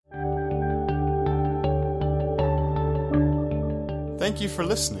Thank you for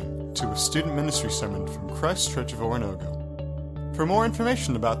listening to a student ministry sermon from Christ Church of Oronogo. For more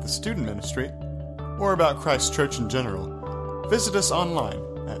information about the student ministry, or about Christ Church in general, visit us online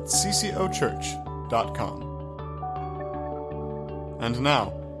at ccochurch.com. And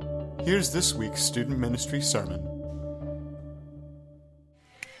now, here's this week's student ministry sermon.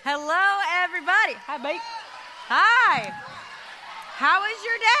 Hello, everybody. Hi, mate. Hi. How was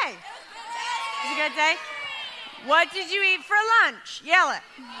your day? It was a good day? What did you eat for lunch? Yell it.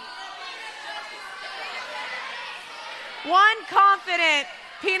 One confident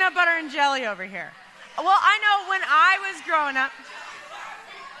peanut butter and jelly over here. Well, I know when I was growing up,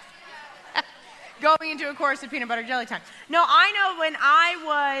 going into a course of peanut butter jelly time. No, I know when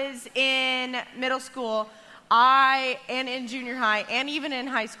I was in middle school, and in junior high, and even in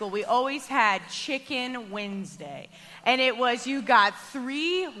high school, we always had Chicken Wednesday. And it was, you got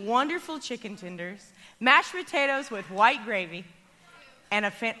 3 wonderful chicken tenders, mashed potatoes with white gravy, and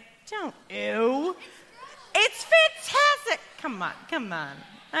ew. It's fantastic. Come on.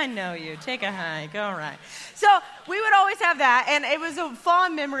 I know you. Take a hike. All right. So we would always have that, and it was a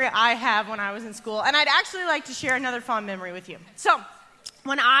fond memory I have when I was in school. And I'd actually like to share another fond memory with you. So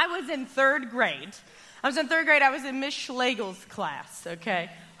when I was in third grade, I was in Miss Schlegel's class, okay?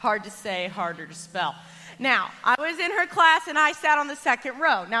 Hard to say, harder to spell. Now, I was in her class, and I sat on the second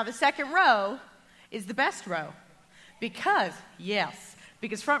row. Now, the second row is the best row because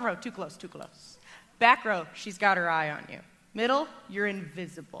front row, too close. Back row, she's got her eye on you. Middle, you're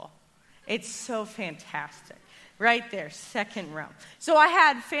invisible. It's so fantastic. Right there, second row. So I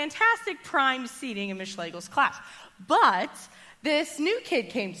had fantastic prime seating in Miss Schlegel's class. But this new kid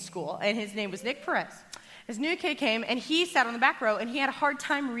came to school, and his name was Nick Perez. This new kid came, and he sat on the back row, and he had a hard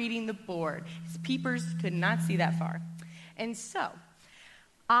time reading the board. His peepers could not see that far. And so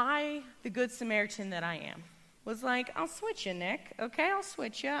I, the good Samaritan that I am, was like, I'll switch you, Nick. Okay, I'll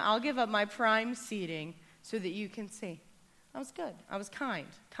switch you. I'll give up my prime seating so that you can see. I was good. I was kind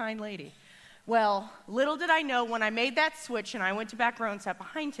lady. Well, little did I know when I made that switch and I went to back row and sat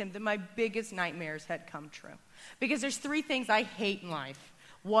behind him that my biggest nightmares had come true. Because there's 3 things I hate in life.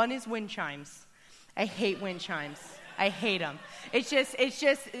 One is wind chimes. I hate wind chimes. I hate them. It's just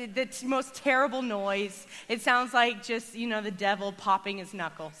the most terrible noise. It sounds like just, the devil popping his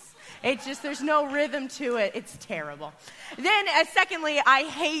knuckles. There's no rhythm to it. It's terrible. Then, secondly, I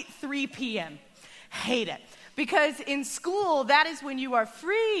hate 3 p.m. Hate it. Because in school, that is when you are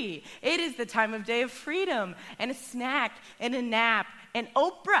free. It is the time of day of freedom and a snack and a nap and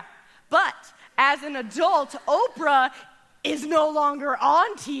Oprah. But as an adult, Oprah is no longer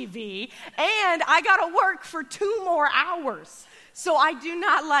on TV, and I got to work for 2 more hours. So I do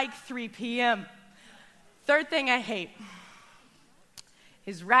not like 3 p.m. Third thing I hate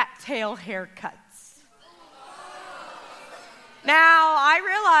is rat tail haircuts. Now, I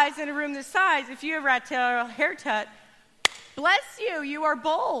realize in a room this size, if you have rat tail haircut, bless you, you are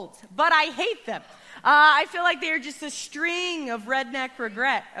bold, but I hate them. I feel like they're just a string of redneck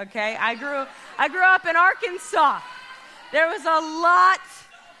regret, okay? I grew up in Arkansas. There was a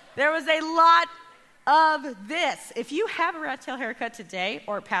lot of this. If you have a rat tail haircut today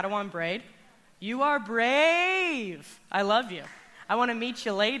or a Padawan braid, you are brave. I love you. I want to meet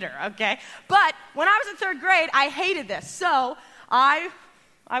you later, okay? But when I was in third grade, I hated this. So I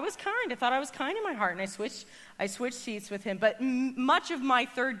was kind. I thought I was kind in my heart, and I switched seats with him. But much of my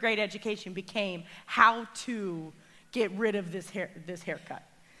third grade education became how to get rid of this haircut,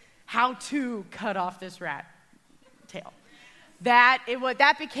 how to cut off this rat tail.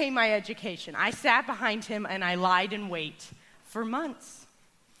 That became my education. I sat behind him, and I lied in wait for months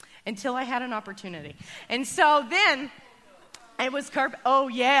until I had an opportunity. And so then it was carpet. Oh,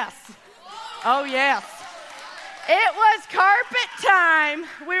 yes. It was carpet time.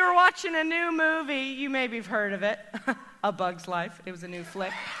 We were watching a new movie. You maybe have heard of it. A Bug's Life. It was a new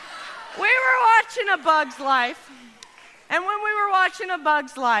flick. We were watching A Bug's Life. And when we were watching A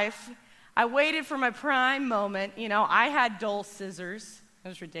Bug's Life, I waited for my prime moment. I had dull scissors. It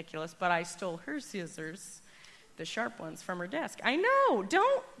was ridiculous, but I stole her scissors, the sharp ones, from her desk. I know. Don't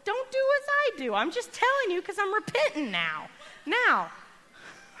do as I do. I'm just telling you because I'm repenting now.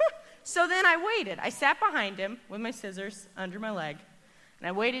 So then I waited. I sat behind him with my scissors under my leg, and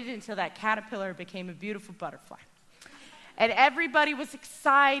I waited until that caterpillar became a beautiful butterfly. And everybody was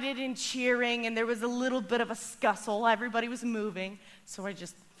excited and cheering, and there was a little bit of a scuffle. Everybody was moving, so I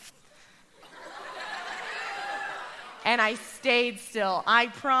just... and I stayed still. I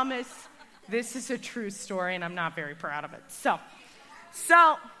promise this is a true story, and I'm not very proud of it. So,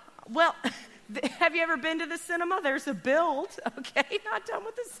 have you ever been to the cinema? There's a build, okay? Not done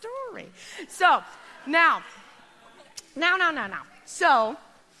with the story. So, now, Now. So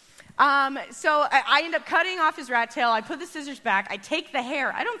I end up cutting off his rat tail. I put the scissors back. I take the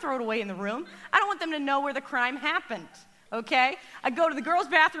hair. I don't throw it away in the room. I don't want them to know where the crime happened, okay? I go to the girls'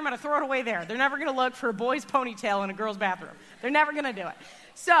 bathroom and I throw it away there. They're never going to look for a boy's ponytail in a girl's bathroom. They're never going to do it.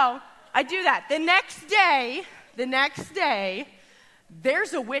 So I do that. The next day,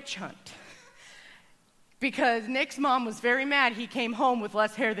 there's a witch hunt. Because Nick's mom was very mad he came home with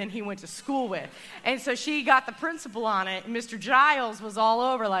less hair than he went to school with. And so she got the principal on it, and Mr. Giles was all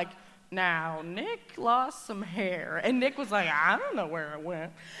over like, now, Nick lost some hair. And Nick was like, I don't know where it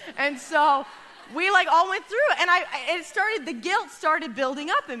went. And so we all went through it. And the guilt started building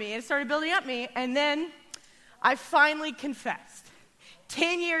up in me. And then I finally confessed.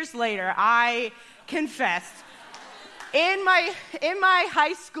 10 years later, I confessed in my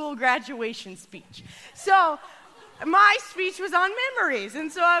high school graduation speech. So my speech was on memories.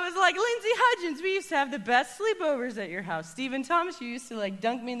 And so I was like, Lindsay Hudgens, we used to have the best sleepovers at your house. Stephen Thomas, you used to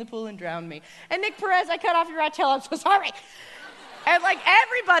dunk me in the pool and drown me. And Nick Perez, I cut off your rat tail. I'm so sorry. And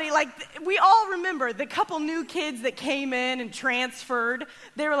everybody, we all remember the couple new kids that came in and transferred.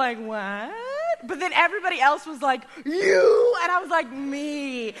 They were like, what? But then everybody else was like, you. And I was like,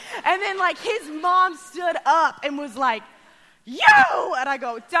 me. And then his mom stood up and was like, you. And I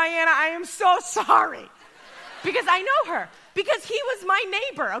go, Diana, I am so sorry. Because I know her. Because he was my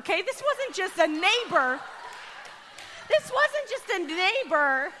neighbor, okay? This wasn't just a neighbor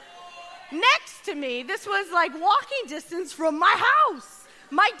next to me. This was walking distance from my house,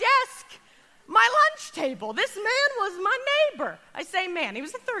 my desk, my lunch table. This man was my neighbor. I say man, he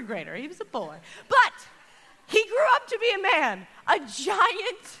was a third grader. He was a boy. But he grew up to be a man, a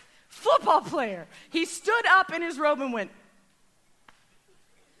giant football player. He stood up in his robe and went,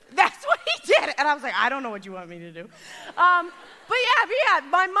 that's what he did. And I was like, I don't know what you want me to do. But yeah,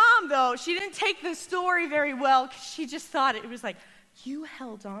 my mom, though, she didn't take the story very well because she just thought it was you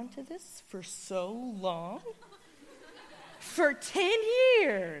held on to this for so long? For 10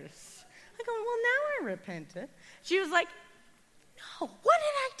 years. I go, well, now I repented. She was like, no, what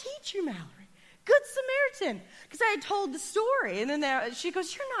did I teach you, Mallory? Good Samaritan. Because I had told the story. And then she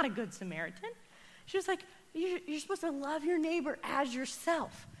goes, you're not a good Samaritan. She was like, you're supposed to love your neighbor as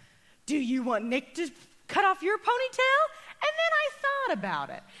yourself. Do you want Nick to cut off your ponytail? And then I thought about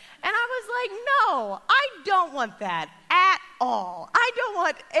it. And I was like, no, I don't want that at all. I don't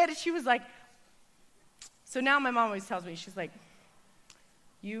want, and she was like, so now my mom always tells me, she's like,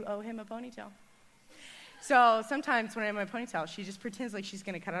 you owe him a ponytail. So sometimes when I have my ponytail, she just pretends like she's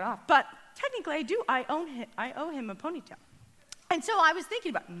going to cut it off. But technically I owe him a ponytail. And so I was thinking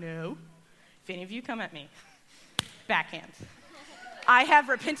about, no, if any of you come at me, backhand. I have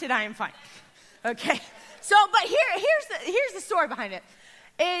repented, I am fine. Okay? So, but here's the story behind it.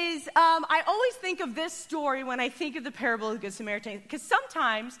 I always think of this story when I think of the parable of the Good Samaritan. Because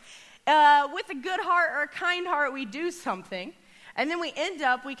sometimes, with a good heart or a kind heart, we do something, and then we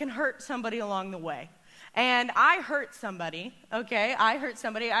can hurt somebody along the way. And I hurt somebody, okay? I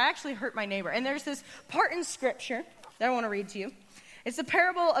actually hurt my neighbor. And there's this part in Scripture that I want to read to you. It's the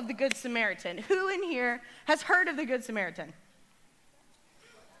parable of the Good Samaritan. Who in here has heard of the Good Samaritan?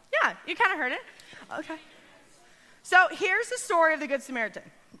 Yeah, you kind of heard it. Okay. So here's the story of the Good Samaritan.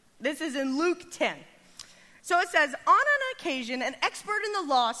 This is in Luke 10. So it says, on an occasion, an expert in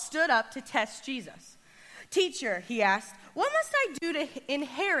the law stood up to test Jesus. Teacher, he asked, what must I do to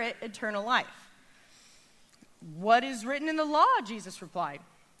inherit eternal life? What is written in the law? Jesus replied.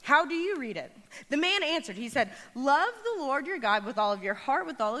 How do you read it? The man answered. He said, love the Lord your God with all of your heart,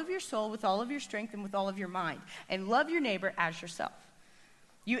 with all of your soul, with all of your strength, and with all of your mind. And love your neighbor as yourself.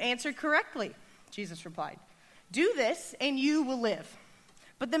 You answered correctly, Jesus replied. Do this and you will live.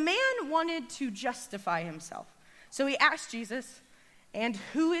 But the man wanted to justify himself. So he asked Jesus, and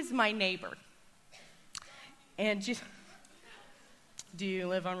who is my neighbor? And do you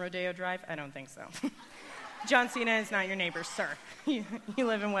live on Rodeo Drive? I don't think so. John Cena is not your neighbor, sir. You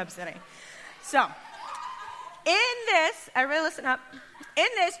live in Webb City. So, in this, everybody listen up. In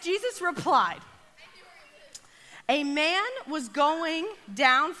this, Jesus replied, a man was going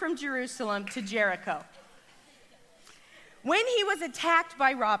down from Jerusalem to Jericho when he was attacked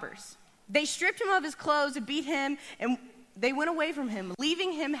by robbers. They stripped him of his clothes and beat him, and they went away from him,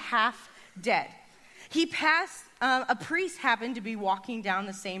 leaving him half dead. A priest happened to be walking down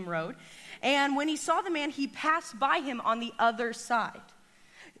the same road, and when he saw the man, he passed by him on the other side.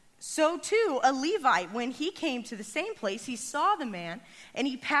 So too, a Levite, when he came to the same place, he saw the man, and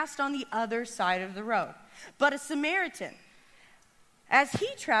he passed on the other side of the road. But a Samaritan, as he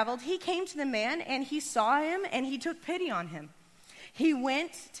traveled, he came to the man, and he saw him, and he took pity on him. He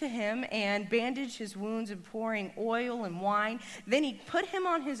went to him and bandaged his wounds and pouring oil and wine. Then he put him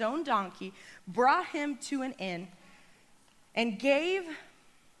on his own donkey, brought him to an inn, and gave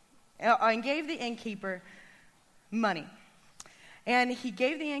the innkeeper money. And he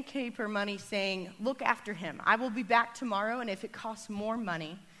gave the innkeeper money, saying, "Look after him. I will be back tomorrow, and if it costs more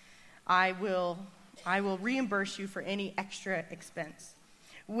money, I will reimburse you for any extra expense."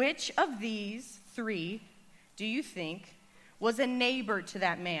 Which of these three do you think was a neighbor to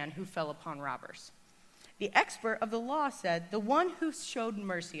that man who fell upon robbers? The expert of the law said, "The one who showed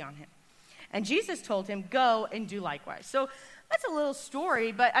mercy on him." And Jesus told him, "Go and do likewise." So that's a little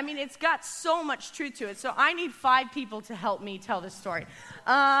story, but I mean, it's got so much truth to it. So I need 5 people to help me tell this story.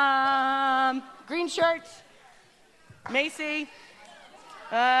 Green shirt, Macy,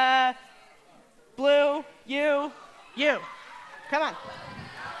 blue, you. Come on.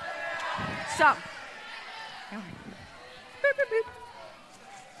 So,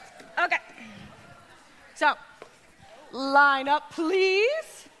 okay. So, line up,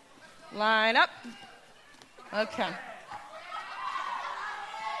 please. Line up. Okay.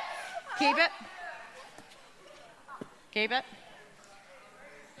 Keep it. Keep it.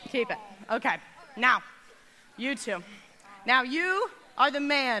 Keep it. Okay. Now, you two. Now, you are the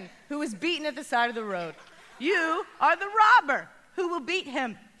man who was beaten at the side of the road. You are the robber who will beat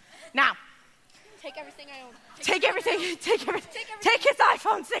him. Now, take everything I own. Take everything. Take his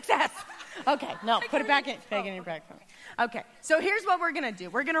iPhone 6S. Okay, no, put it back in. Take it in your back phone. Okay, so here's what we're going to do.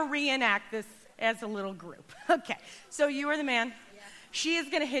 We're going to reenact this as a little group. Okay, so you are the man. Yeah. She is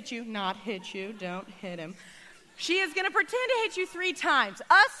going to hit you. Not hit you. Don't hit him. She is going to pretend to hit you 3 times.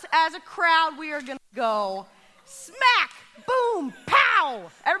 Us, as a crowd, we are going to go smack, boom, pow.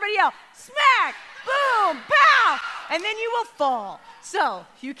 Everybody yell, smack, boom, pow. And then you will fall. So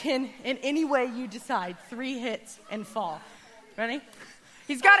you can, in any way you decide, 3 hits and fall. Ready?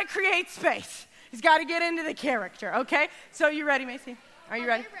 He's got to create space. He's got to get into the character, okay? So you ready, Macy? Are you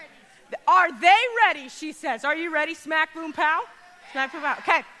ready? Are they ready, she says. Are you ready? Smack, boom, pow? Smack, boom, pow.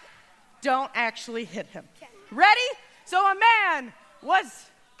 Okay. Don't actually hit him. Ready? So a man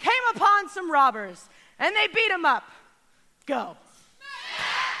came upon some robbers, and they beat him up. Go.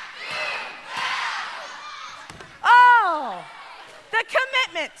 Oh, the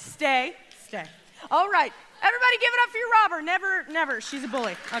commitment. Stay. All right. Everybody give it up for your robber. Never. She's a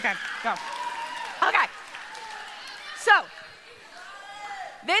bully. Okay, go. Okay. So,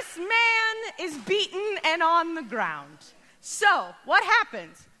 this man is beaten and on the ground. So, what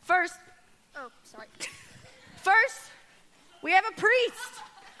happens? First, we have a priest.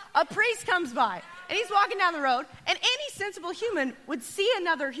 A priest comes by, and he's walking down the road, and any sensible human would see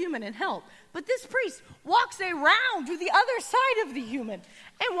another human and help. But this priest walks around to the other side of the human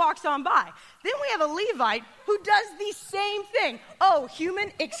and walks on by. Then we have a Levite who does the same thing. Oh,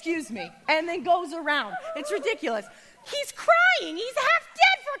 human, excuse me, and then goes around. It's ridiculous. He's crying. He's half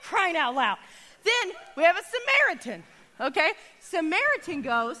dead for crying out loud. Then we have a Samaritan, okay? Samaritan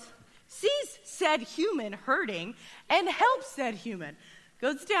goes, sees said human hurting, and helps said human.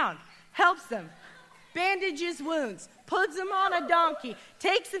 Goes down, helps them, bandages wounds, puts him on a donkey,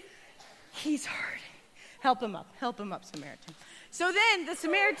 takes it. He's hurting. Help him up, Samaritan. So then the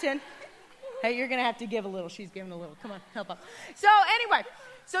Samaritan, hey, you're going to have to give a little. She's giving a little. Come on, help up. So anyway,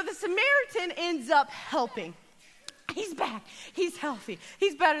 the Samaritan ends up helping. He's back. He's healthy.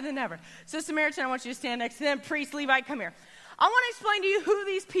 He's better than ever. So Samaritan, I want you to stand next to them. Priest, Levite, come here. I want to explain to you who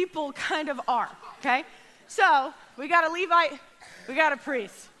these people kind of are, okay? So we got a Levite. We got a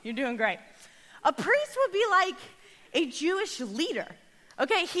priest. You're doing great. A priest would be like a Jewish leader.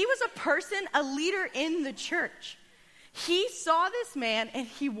 Okay, he was a person, a leader in the church. He saw this man and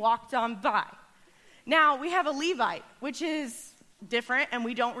he walked on by. Now, we have a Levite, which is different, and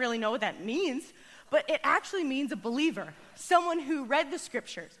we don't really know what that means, but it actually means a believer, someone who read the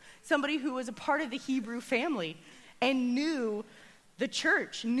scriptures, somebody who was a part of the Hebrew family and knew the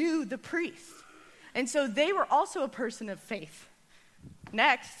church, knew the priest. And so they were also a person of faith.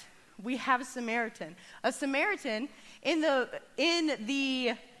 Next, we have a Samaritan. A Samaritan, in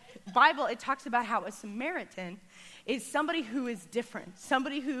the Bible, it talks about how a Samaritan is somebody who is different,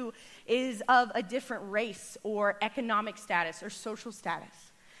 somebody who is of a different race or economic status or social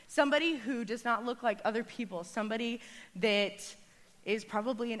status, somebody who does not look like other people, somebody that is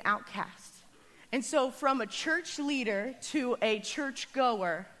probably an outcast. And so from a church leader to a church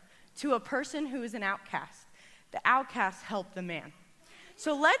goer to a person who is an outcast, the outcast helped the man.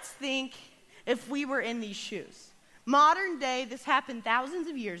 So let's think if we were in these shoes. Modern day, this happened thousands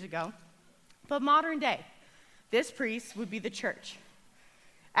of years ago, but modern day, this priest would be the church.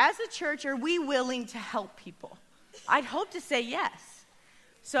 As a church, are we willing to help people? I'd hope to say yes.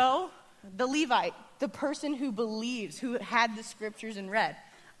 So, the Levite, the person who believes, who had the scriptures and read,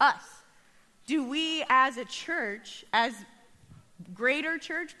 us. Do we as a church, as greater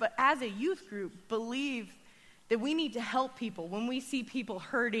church, but as a youth group, believe that we need to help people when we see people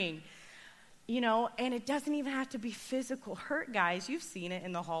hurting? And it doesn't even have to be physical hurt, guys. You've seen it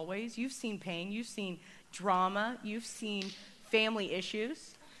in the hallways. You've seen pain. You've seen drama. You've seen family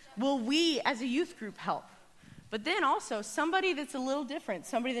issues. Will we as a youth group help? But then also somebody that's a little different,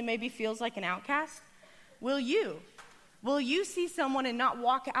 somebody that maybe feels like an outcast, will you? Will you see someone and not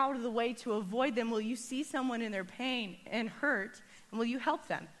walk out of the way to avoid them? Will you see someone in their pain and hurt, and will you help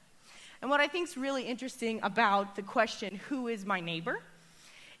them? And what I think is really interesting about the question, who is my neighbor,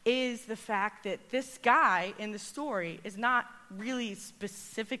 is the fact that this guy in the story is not really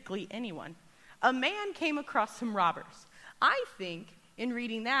specifically anyone. A man came across some robbers. I think in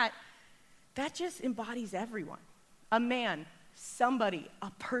reading that just embodies everyone. A man, somebody,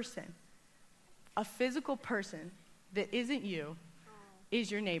 a person, a physical person that isn't you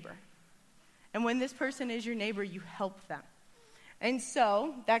is your neighbor. And when this person is your neighbor, you help them. And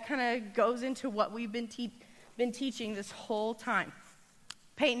so that kind of goes into what we've been teaching this whole time.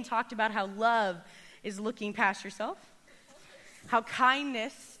 Peyton talked about how love is looking past yourself, how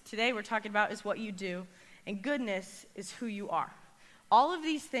kindness, today we're talking about, is what you do, and goodness is who you are. All of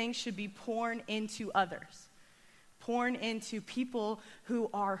these things should be poured into others, poured into people who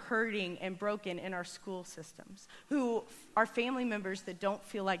are hurting and broken in our school systems, who are family members that don't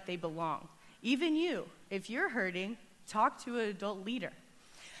feel like they belong. Even you, if you're hurting, talk to an adult leader.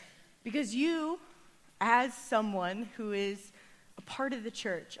 Because you, as someone who is a part of the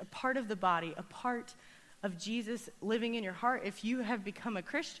church, a part of the body, a part of Jesus living in your heart, if you have become a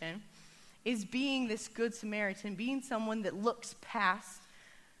Christian, is being this good Samaritan, being someone that looks past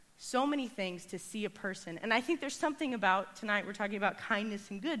so many things to see a person. And I think there's something about, tonight we're talking about kindness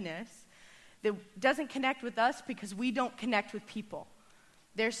and goodness, that doesn't connect with us because we don't connect with people.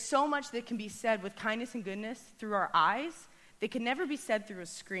 There's so much that can be said with kindness and goodness through our eyes that can never be said through a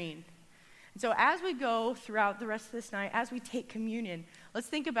screen. And so as we go throughout the rest of this night, as we take communion, let's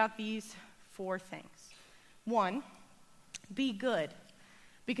think about these 4 things. 1, be good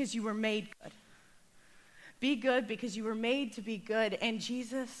because you were made good. Be good because you were made to be good. And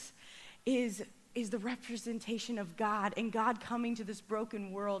Jesus is the representation of God, and God coming to this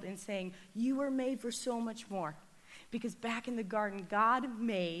broken world and saying, you were made for so much more. Because back in the garden, God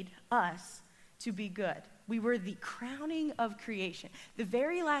made us to be good. We were the crowning of creation. The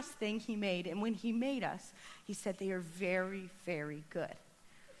very last thing he made, and when he made us, he said they are very, very good.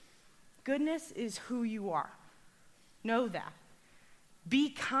 Goodness is who you are. Know that. Be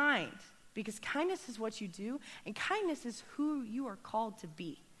kind, because kindness is what you do, and kindness is who you are called to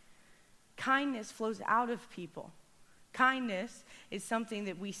be. Kindness flows out of people. Kindness is something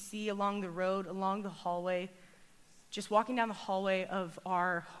that we see along the road, along the hallway, just walking down the hallway of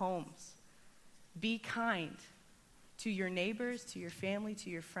our homes. Be kind to your neighbors, to your family, to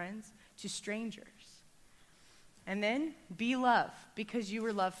your friends, to strangers. And then be love, because you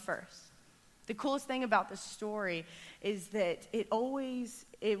were loved first. The coolest thing about this story is that it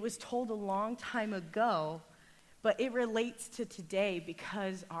was told a long time ago, but it relates to today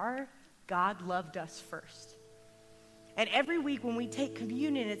because our God loved us first. And every week when we take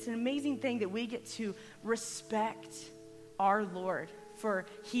communion, it's an amazing thing that we get to respect our Lord, for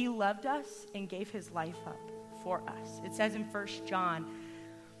he loved us and gave his life up for us. It says in 1 John,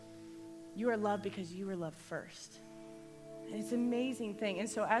 you are loved because you were loved first. And it's an amazing thing. And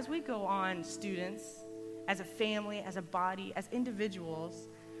so as we go on, students, as a family, as a body, as individuals,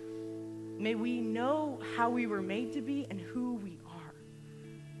 may we know how we were made to be and who we are.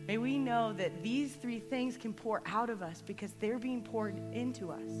 May we know that these 3 things can pour out of us because they're being poured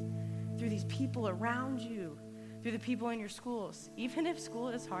into us through these people around you, through the people in your schools. Even if school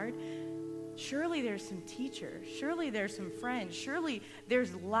is hard, surely there's some teachers. Surely there's some friends. Surely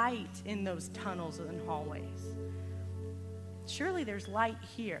there's light in those tunnels and hallways. Surely there's light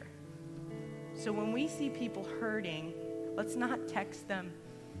here. So when we see people hurting, let's not text them.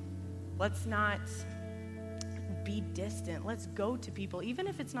 Let's not be distant. Let's go to people, even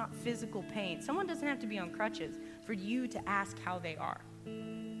if it's not physical pain. Someone doesn't have to be on crutches for you to ask how they are.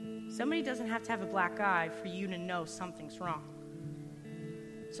 Somebody doesn't have to have a black eye for you to know something's wrong.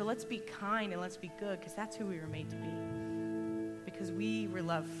 So let's be kind and let's be good, because that's who we were made to be. Because we were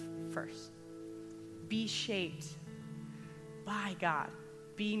loved first. Be shaped by God.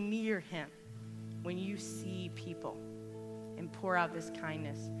 Be near him when you see people, and pour out this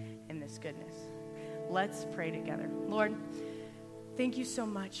kindness and this goodness. Let's pray together. Lord, thank you so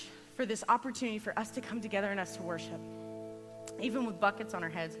much for for this opportunity for us to come together and us to worship. Even with buckets on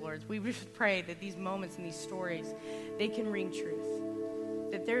our heads, Lord, we just pray that these moments and these stories, they can ring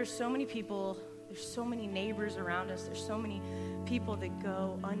truth. That there are so many people, there's so many neighbors around us, there's so many people that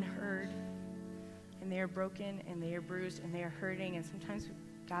go unheard, and they are broken, and they are bruised, and they are hurting, and sometimes,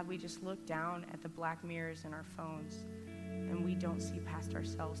 God, we just look down at the black mirrors in our phones, and we don't see past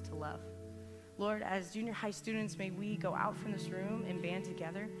ourselves to love. Lord, as junior high students, may we go out from this room and band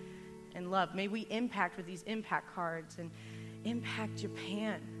together and love. May we impact with these impact cards and impact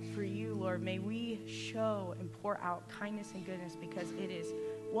Japan for you, Lord. May we show and pour out kindness and goodness because it is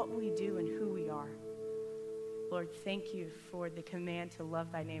what we do and who we are. Lord, thank you for the command to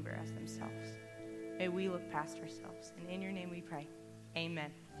love thy neighbor as themselves. May we look past ourselves. And in your name we pray.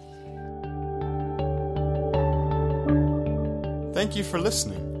 Amen. Thank you for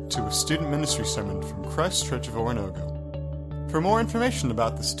listening to a student ministry sermon from Christ Church of Oronogo. For more information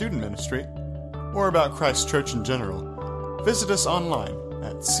about the student ministry or about Christ Church in general, visit us online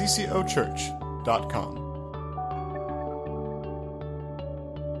at ccochurch.com.